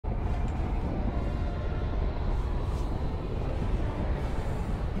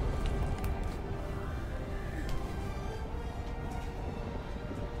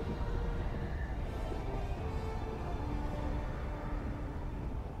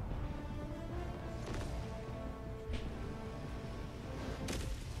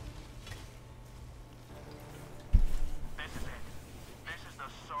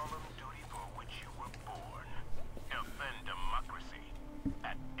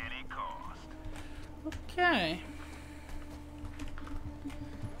Okay.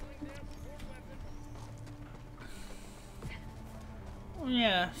 Oh,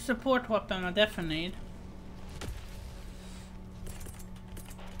 yeah, support weapon I definitely need.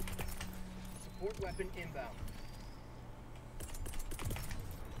 Support weapon inbound.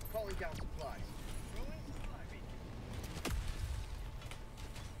 Calling down supplies. Throwing supply beacon.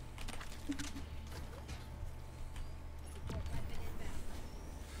 Support weapon inbound.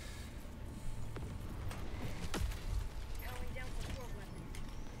 Calling down support weapon.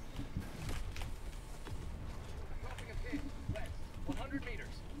 Dropping a pin. West. 100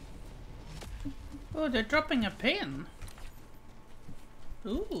 meters. Oh, they're dropping a pin.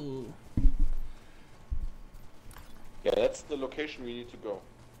 Ooh. Yeah, that's the location we need to go.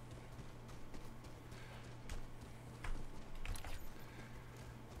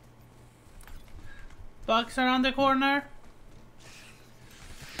 Bugs around the corner.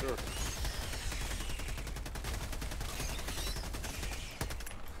 Sure.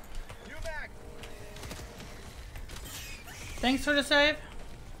 New mag. Thanks for the save.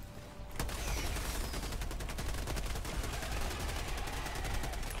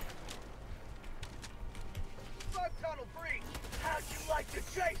 Bug tunnel breach. How'd you like to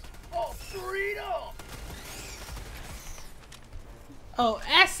chase all three off? Oh,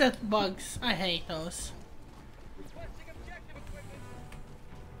 asset bugs. I hate those. Requesting objective equipment.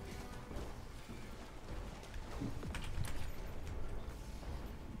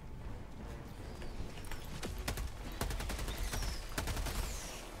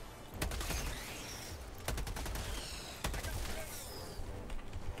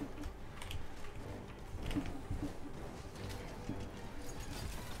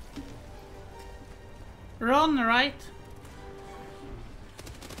 Run, right?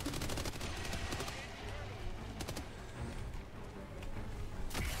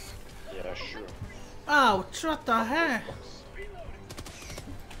 Yeah, sure. Ouch, what the heck?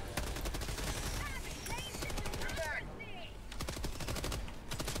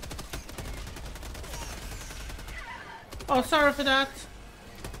 Oh, sorry for that.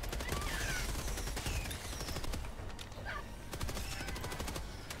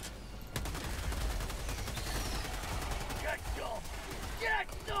 Get some! Get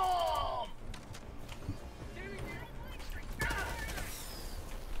some!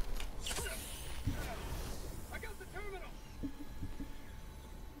 I got the terminal!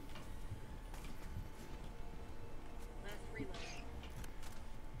 Last reload.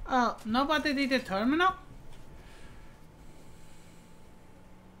 Oh, nobody did the terminal?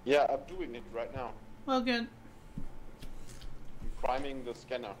 Yeah, I'm doing it right now. Well, good. I'm priming the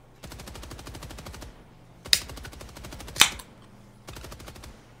scanner.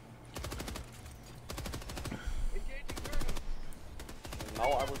 Engaging terminal. And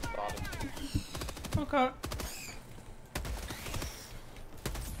now I will start it. Okay.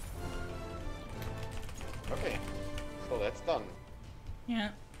 Okay, so that's done.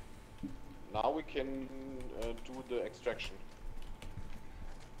 Yeah. Now we can do the extraction.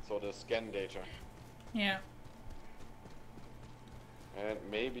 So the scan data. Yeah. And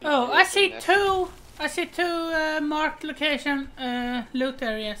maybe... Oh, here I is the see nest. two. I see two marked location loot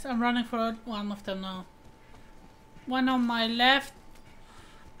areas. I'm running for one of them now. One on my left.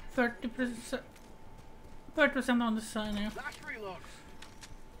 30%. 30% on the side here. Last reload.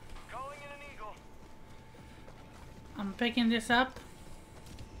 Calling in an eagle. I'm picking this up.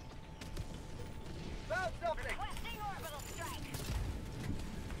 Found something.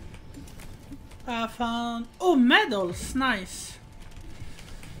 I found medals. Nice.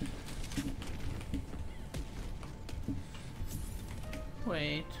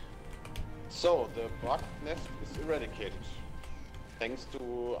 Wait. So the bug nest is eradicated. Thanks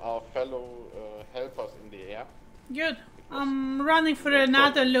to our fellow helpers in the air. Good. I'm running for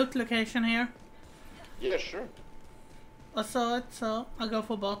another loot location here. Yeah, sure. I saw it, so I'll go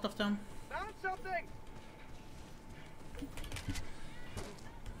for both of them. Found something.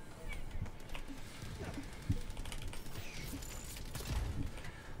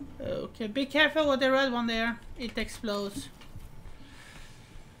 Okay, be careful with the red one there. It explodes.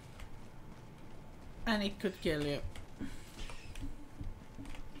 And it could kill you.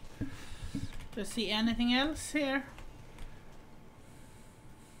 Do you see anything else here?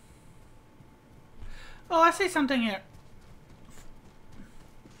 Oh, I see something here.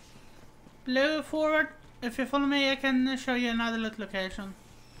 Blue forward. If you follow me, I can show you another loot location.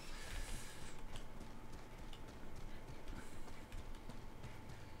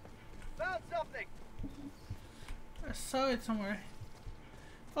 Found something. I saw it somewhere.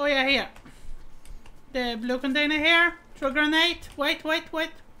 Oh yeah, here. The blue container here. Throw a grenade. Wait.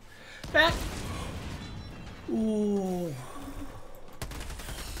 Back. Ooh.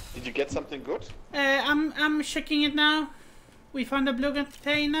 Did you get something good? I'm checking it now. We found a blue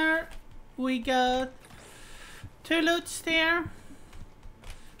container. We got 2 loots there.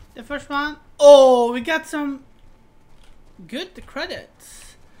 The first one. Oh, we got some good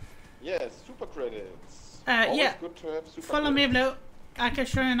credits. Yes, super credits. Yeah. Good to have super Follow me, credits. Blue. I can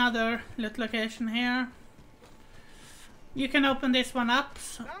show you another loot location here. You can open this one up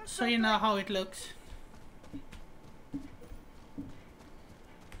so you know how it looks.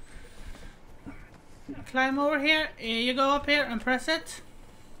 Climb over here. You go up here and press it.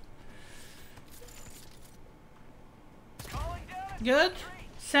 Good.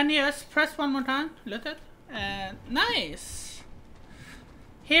 Senius, press one more time. Loot it. Nice.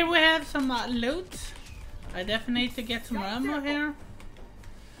 Here we have some loot. I definitely need to get some ammo here.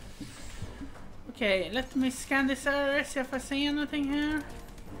 Okay, let me scan this area, see if I see anything here.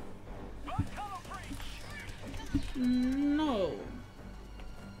 No.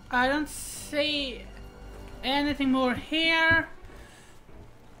 I don't see anything more here.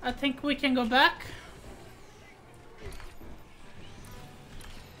 I think we can go back.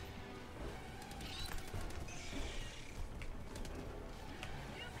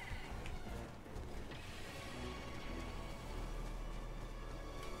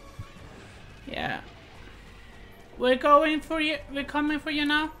 Yeah. We're going for you. We're coming for you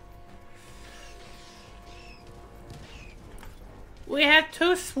now. We have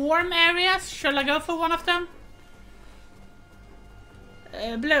 2 swarm areas. Shall I go for one of them?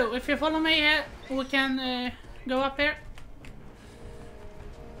 Blue, if you follow me here, we can go up here.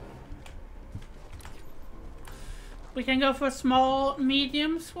 We can go for a small,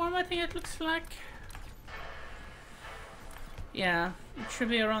 medium swarm, I think it looks like. Yeah, it should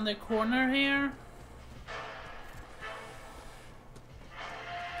be around the corner here.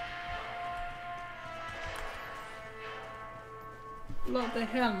 What the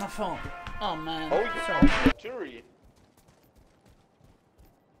hell, my phone? Oh man. Oh, you found the artillery.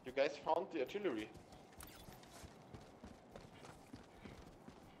 You guys found the artillery.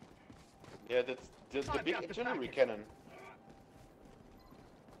 Yeah, that's the big artillery cannon.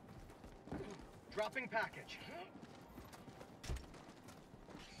 Dropping package.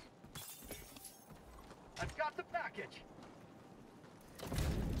 I've got the package.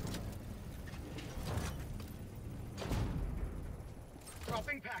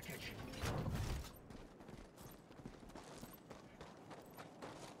 Dropping package.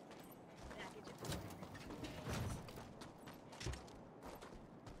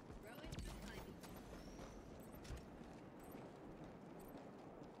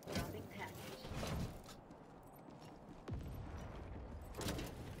 Dropping package.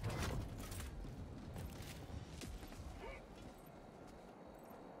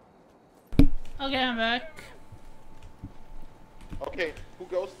 Okay, I'm back. Okay, who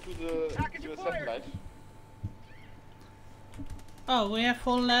goes to the satellite? Oh, we have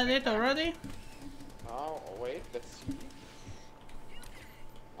full it already? Oh, wait, let's see.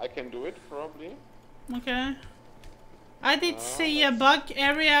 I can do it, probably. Okay. I did see a bug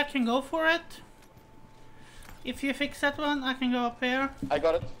area, I can go for it. If you fix that one, I can go up here. I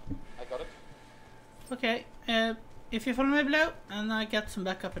got it. I got it. Okay, if you follow me, Blue, and I get some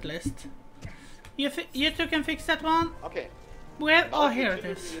backup at least. You two can fix that one. Okay. Where? Now Oh, the here it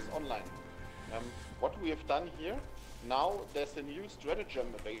artillery is. is online. What we have done here, now there's a new stratagem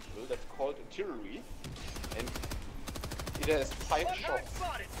available that's called artillery, and it has 5 shots.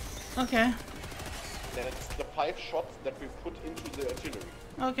 Okay. Then it's the 5 shots that we put into the artillery.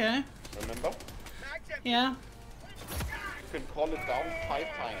 Okay. Remember? Yeah. You can call it down 5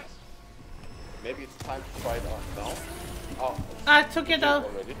 times. Maybe it's time to try it out now. Oh, I took it out.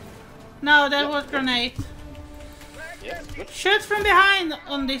 already. No, that was grenade. Yes, good. Shoot from behind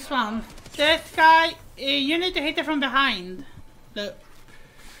on this one. That guy, you need to hit it from behind. Look.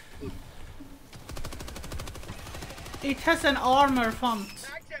 It has an armor font.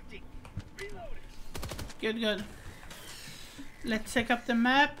 Good, good. Let's check up the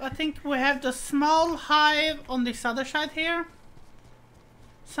map. I think we have the small hive on this other side here.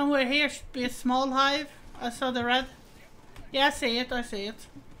 Somewhere here should be a small hive. I saw the red. Yeah, I see it, I see it.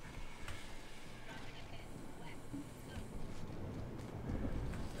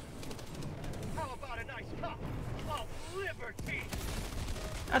 How about a nice cup of liberty?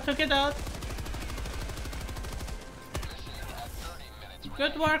 I took it out.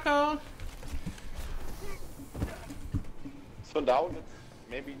 Good work, all. So now let's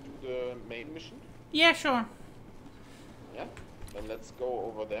maybe do the main mission. Yeah, sure. Yeah? Then let's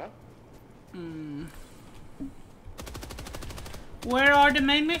go over there. Where are the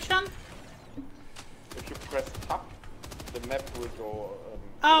main mission? If you press tab, the map will go.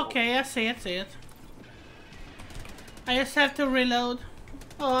 Okay, I see it. I just have to reload.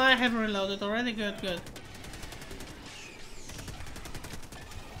 Oh, I have reloaded already. Good.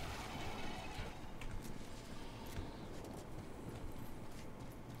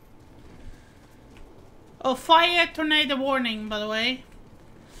 Oh, fire tornado warning, by the way.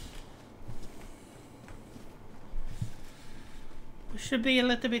 We should be a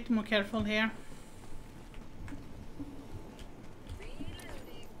little bit more careful here.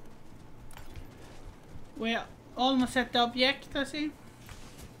 We're almost at the object, I see.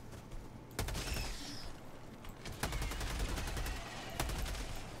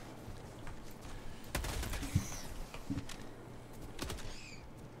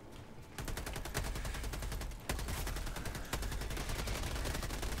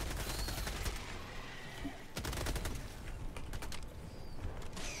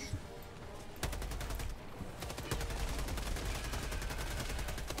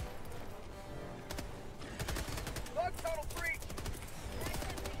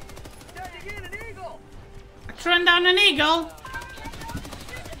 Run down an eagle.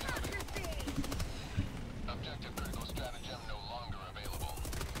 Objective critical stratagem no longer available.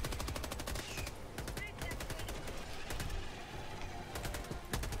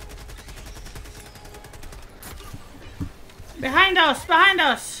 Behind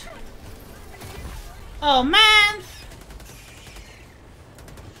us. Oh man.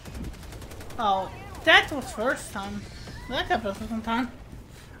 Oh, that was first time. That happened second time.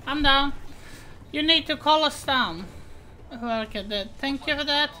 I'm down. You need to call us down. Okay, thank you for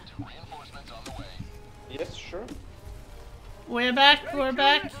that. Reinforcements on the way. Yes, sure. We're back.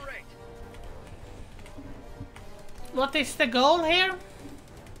 What is the goal here?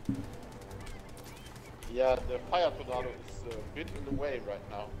 Yeah, the fire tornado is a bit in the way right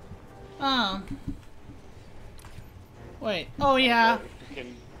now. Oh. Wait. Oh yeah. If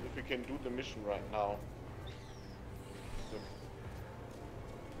we can do the mission right now.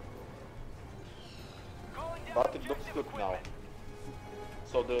 But it looks good now.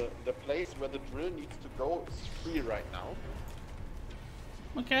 So the place where the drill needs to go is free right now.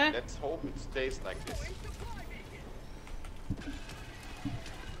 Okay. Let's hope it stays like this.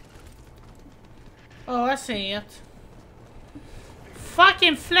 Oh, I see it.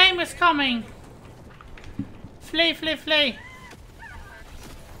 Fucking flame is coming. Flee.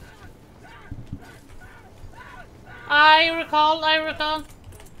 I recall.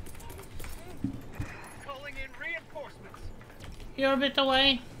 Calling in reinforcements. You're a bit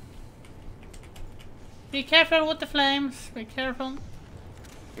away. Be careful with the flames. Be careful.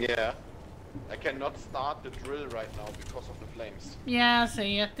 Yeah. I cannot start the drill right now because of the flames. Yeah, I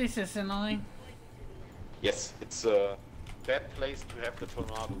see it. This is annoying. Yes, it's a bad place to have the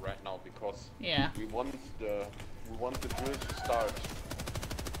tornado right now because we want the drill to start.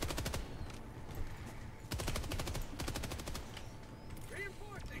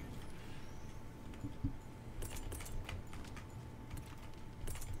 Reinforcing.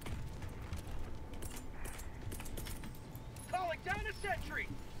 Calling down a sentry.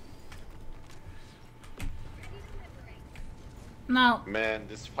 Now. Man,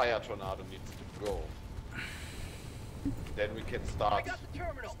 this fire tornado needs to go. Then we can start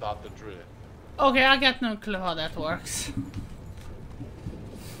the drill. Okay, I got no clue how that works.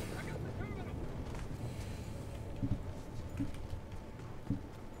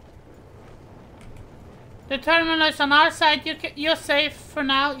 The terminal is on our side. You're safe for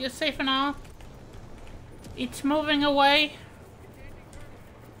now. It's moving away.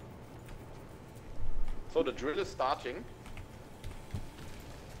 So the drill is starting.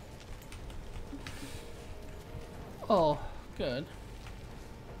 Oh, good.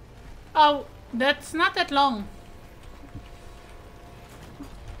 Oh, that's not that long.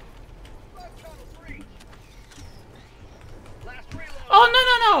 Oh,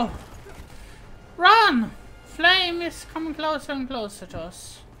 no! Run! Flame is coming closer and closer to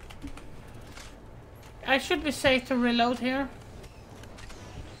us. I should be safe to reload here.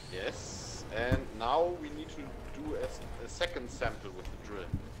 Yes, and now we need to do a second sample with the drill.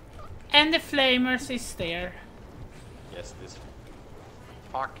 And the flamers is there. Yes, this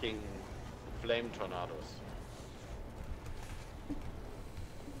fucking flame tornadoes.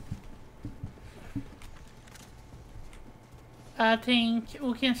 I think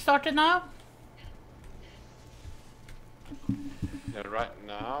we can start it now. And right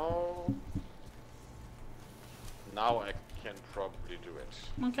now I can probably do it.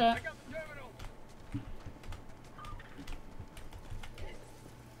 Okay.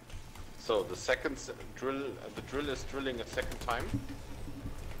 So the second drill, the drill is drilling a second time.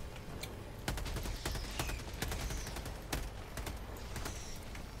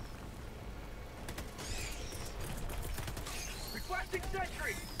 Requesting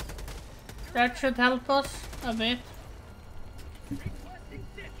sentry. That should help us a bit. Requesting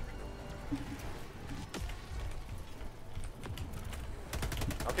sentry.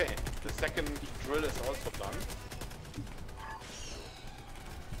 Okay, the second drill is also done.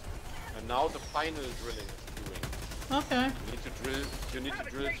 And now the final drilling is doing. Okay. You need to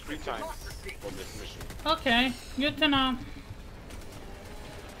drill 3 times for this mission. Okay, good to know.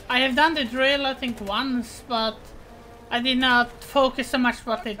 I have done the drill I think once, but I did not focus so much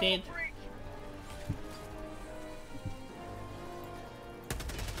what I did.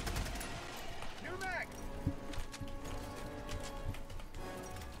 New mag.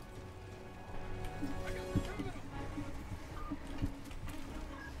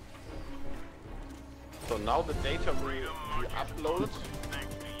 So now the data will be uploaded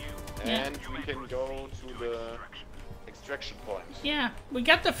and we can go to the extraction point. Yeah, we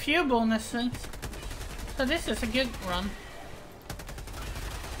got a few bonuses. So this is a good run.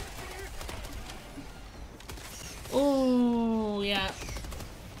 Oh, yeah.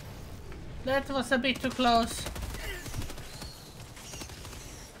 That was a bit too close.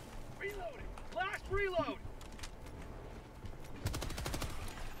 Reloading. Last reload.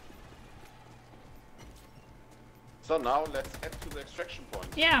 So now let's head to the extraction point.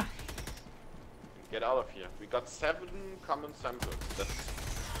 Yeah. Get out of here. We got 7 common samples.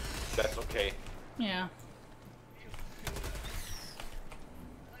 That's okay. Yeah.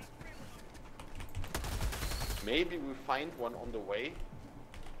 Maybe we find one on the way.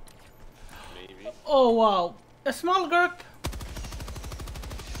 Maybe. Oh, wow. A small group.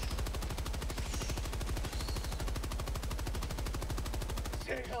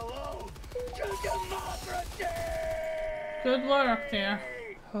 Say hello to democracy. Good work there.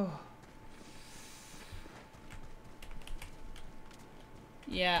 Oh.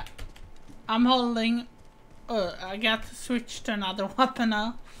 Yeah. I'm holding... I got to switch to another weapon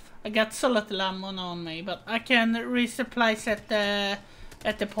now. I got so little ammo on me, but I can resupply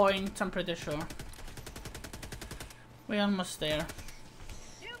at the point, I'm pretty sure. We're almost there.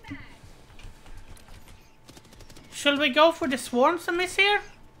 Should we go for the swarms I miss here?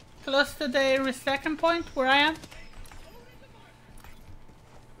 Close to the restacking point where I am?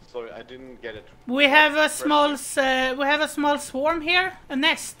 Sorry, I didn't get it. We have a small swarm here, a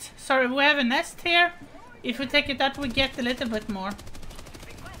nest. Sorry, we have a nest here. If we take it out, we get a little bit more.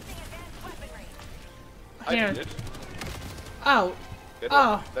 Here. I did it. Oh.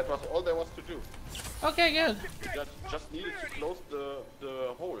 That was all there was to do. Okay, good. We just needed to close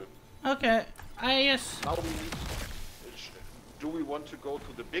the hole. Okay, I just... Now we need... Do we want to go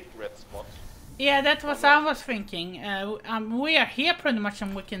to the big red spot? Yeah, that was I was thinking. We are here pretty much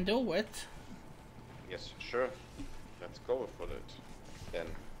and we can do it. Yes, sure. Let's go for it. Then.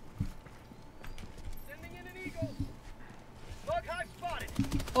 Sending in an eagle. Bug hive spotted.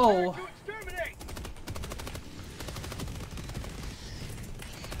 Oh. To exterminate.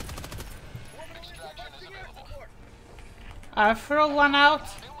 Requesting air support. I'll throw one out.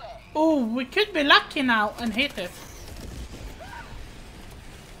 Oh, we could be lucky now and hit it.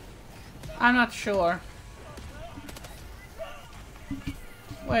 I'm not sure.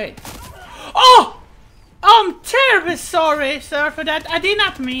 Wait. Oh! I'm terribly sorry, sir, for that. I did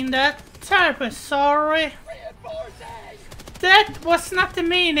not mean that. Terribly sorry. That was not the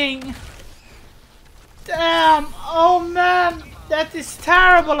meaning. Damn. Oh, man. That is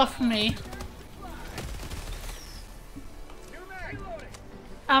terrible of me.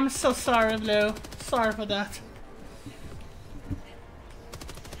 I'm so sorry, Blue. Sorry for that.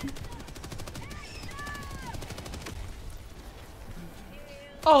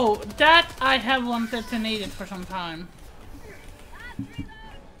 Oh, that I have wanted to need it for some time.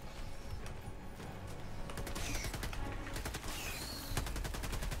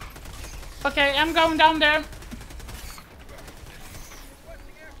 Okay, I'm going down there.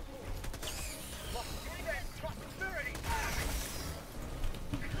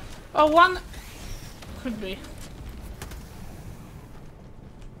 Oh, one could be.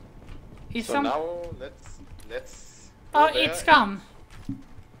 Is So some... now let's. Oh, go there. it's gone.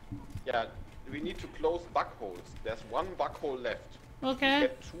 Yeah, we need to close bug holes. There's 1 bug hole left. Okay. We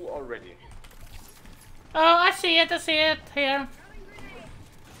get 2 already. Oh, I see it here.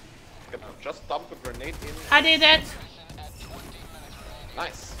 You can just dump a grenade in. I did it.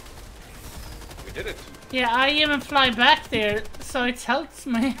 Nice. We did it. Yeah, I even fly back there, so it helps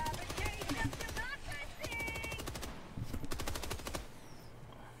me.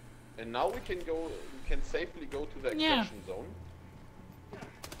 And now we can safely go to the extraction zone.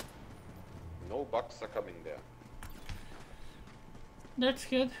 No bugs are coming there. That's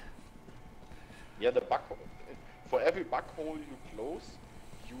good. Yeah, the bug. For every bug hole you close,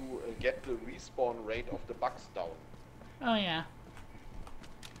 you get the respawn rate of the bugs down. Oh yeah.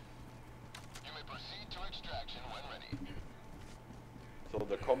 You may proceed to extraction when ready. So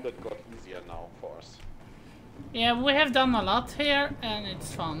the combat got easier now for us. Yeah, we have done a lot here, and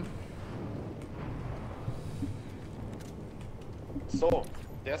it's fun. So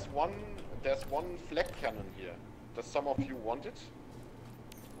there's one flag cannon here. Does some of you want it?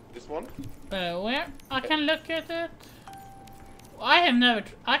 This one? Where? I can look at it. I have never.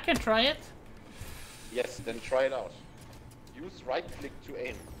 I can try it. Yes, then try it out. Use right click to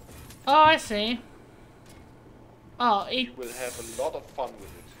aim. Oh, I see. Oh, it. You will have a lot of fun with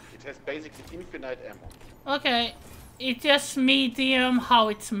it. It has basically infinite ammo. Okay. It's just medium how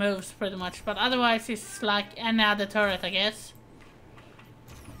it moves pretty much, but otherwise it's like any other turret, I guess.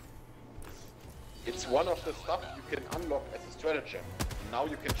 It's one of the stuff you can unlock as a stratagem. Now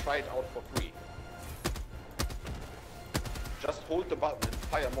you can try it out for free. Just hold the button and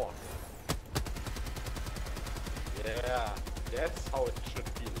fire more. Yeah, that's how it should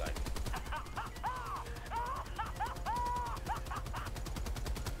feel like.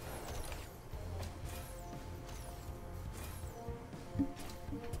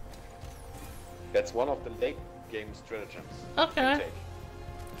 That's one of the late game stratagems. Okay. You take.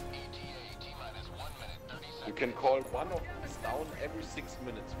 You can call one of these down every 6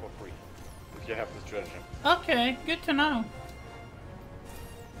 minutes for free if you have the stratagem. Okay, good to know.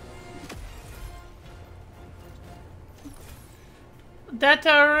 That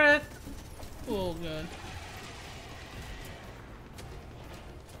turret. Oh, good.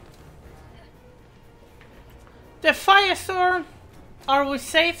 The firestorm. Are we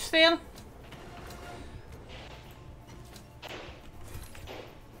safe still?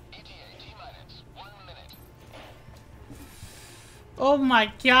 Oh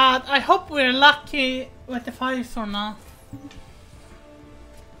my god, I hope we're lucky with the firestorm now.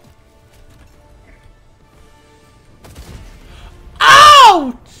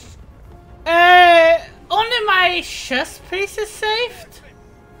 Ouch! Only my chest piece is saved?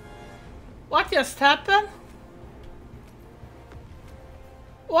 What just happened?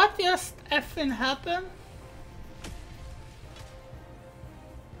 What just effing happened?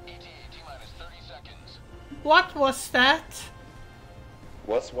 What was that?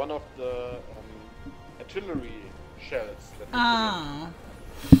 Was one of the artillery shells that we Ah.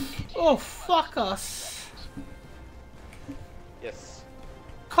 Oh, fuck us. put in. Yes.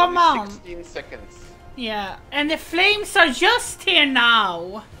 Come Only on. 16 seconds. Yeah, and the flames are just here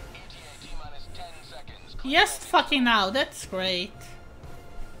now. Just fucking now, that's great.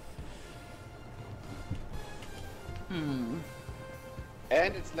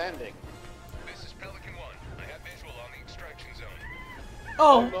 And it's landing. This is Pelican 1. I have visual on the extraction zone.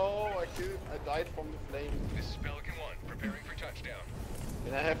 Oh Oh, no, I died from the flame. This is Pelican 1, preparing for touchdown.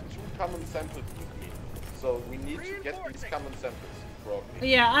 And I have 2 common samples with me. So we need to get these common samples,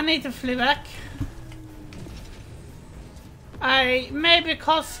 probably. yeah, I need to flee back. I maybe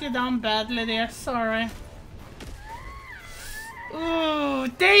cost you down badly there, sorry. Ooh,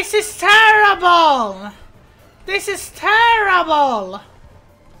 this is terrible! This is terrible!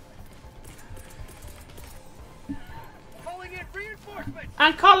 Calling in reinforcements!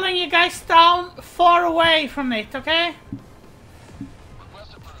 I'm calling you guys down far away from it, okay?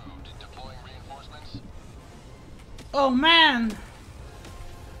 Request approved. Deploying reinforcements. Oh man.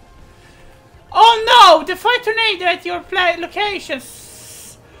 Oh no! The fire tornado at your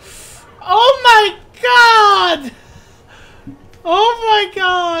locations! Oh my god! Oh my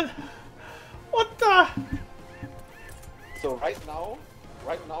god! What the? So right now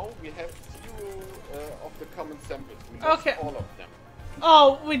we have 0 of the common samples. We lost Okay. all of them.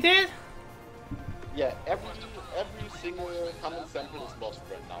 Oh, we did? Yeah, every single common sample is lost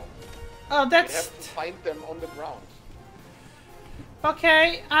right now. Oh, We that's... have to find them on the ground.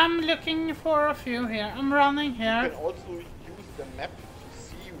 Okay, I'm looking for a few here. I'm running You here. can also use the map to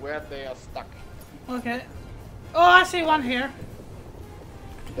see where they are stuck. Okay. Oh, I see one here.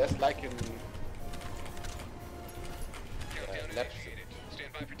 There's like an Countdown left. initiated.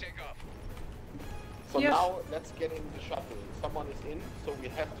 Stand by for takeoff. So Yes. now let's get in the shuttle. Someone is in, so we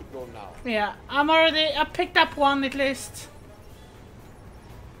have to go now. Yeah, I picked up one at least.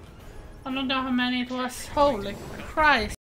 I don't know how many it was. Holy Christ.